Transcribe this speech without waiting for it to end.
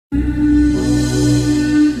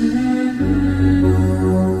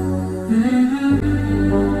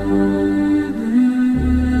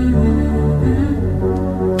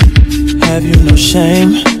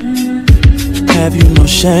shame? Have you no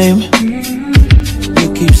shame?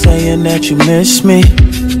 You keep saying that you miss me.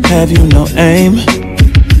 Have you no aim?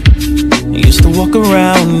 You used to walk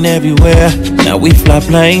around everywhere, now we fly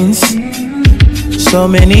planes. So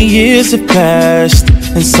many years have passed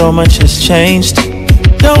and so much has changed.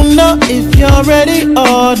 Don't know if you're ready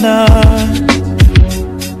or not.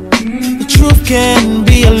 The truth can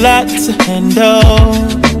be a lot to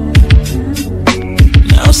handle.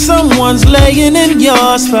 Now someone's laying in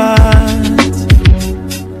your spot,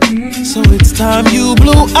 so it's time you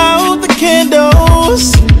blew out the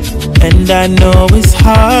candles. And I know it's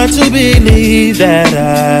hard to believe that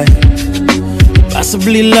I could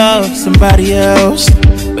possibly love somebody else,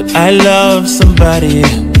 but I love somebody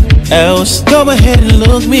else. Go ahead and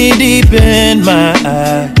look me deep in my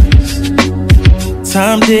eyes.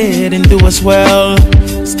 Time didn't do us well,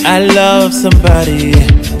 'cause I love somebody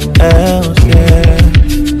else, yeah.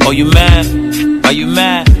 Oh, you mad? Are you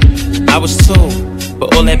mad? I was too,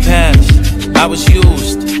 but all that passed. I was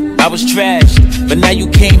used, I was trashed, but now you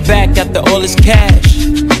came back after all this cash.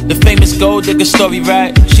 The famous gold digger story,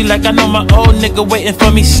 right? She like, I know my old nigga waiting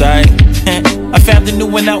for me, side. I found a new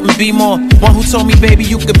one out in B-more, one who told me, baby,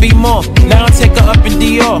 you could be more. Now I take her up in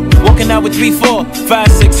Dior, walking out with 3, 4,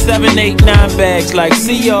 5, 6, 7, 8, 9 bags, like,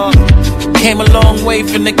 see y'all. Came a long way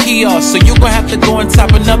from the kiosk, so you gon' have to go and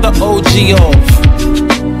top another OG off.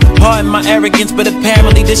 Pardon my arrogance, but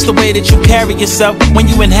apparently this the way that you carry yourself. When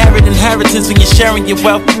you inherit inheritance, when you're sharing your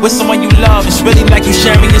wealth with someone you love, it's really like you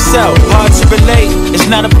sharing yourself. Hard to relate, it's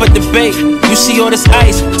not up for debate. You see all this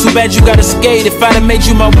ice, too bad you gotta skate. If I'd have made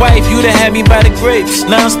you my wife, you'd have had me by the grapes.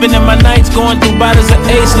 Now I'm spending my nights going through bottles of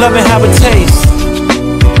Ace, loving how it tastes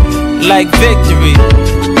like victory,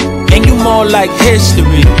 and you more like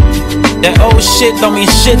history. That old shit don't mean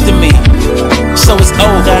shit to me, so it's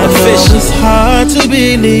over, official. It's hard to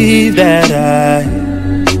believe that I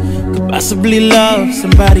could possibly love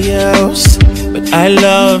somebody else, but I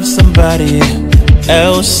love somebody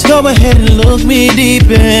else. Go ahead and look me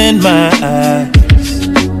deep in my eyes.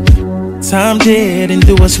 Time didn't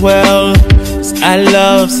do us well, 'cause I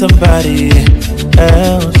love somebody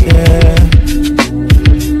else, yeah.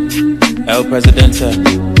 El Presidente.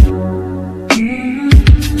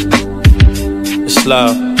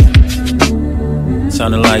 Slow,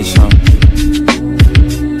 sounding like some.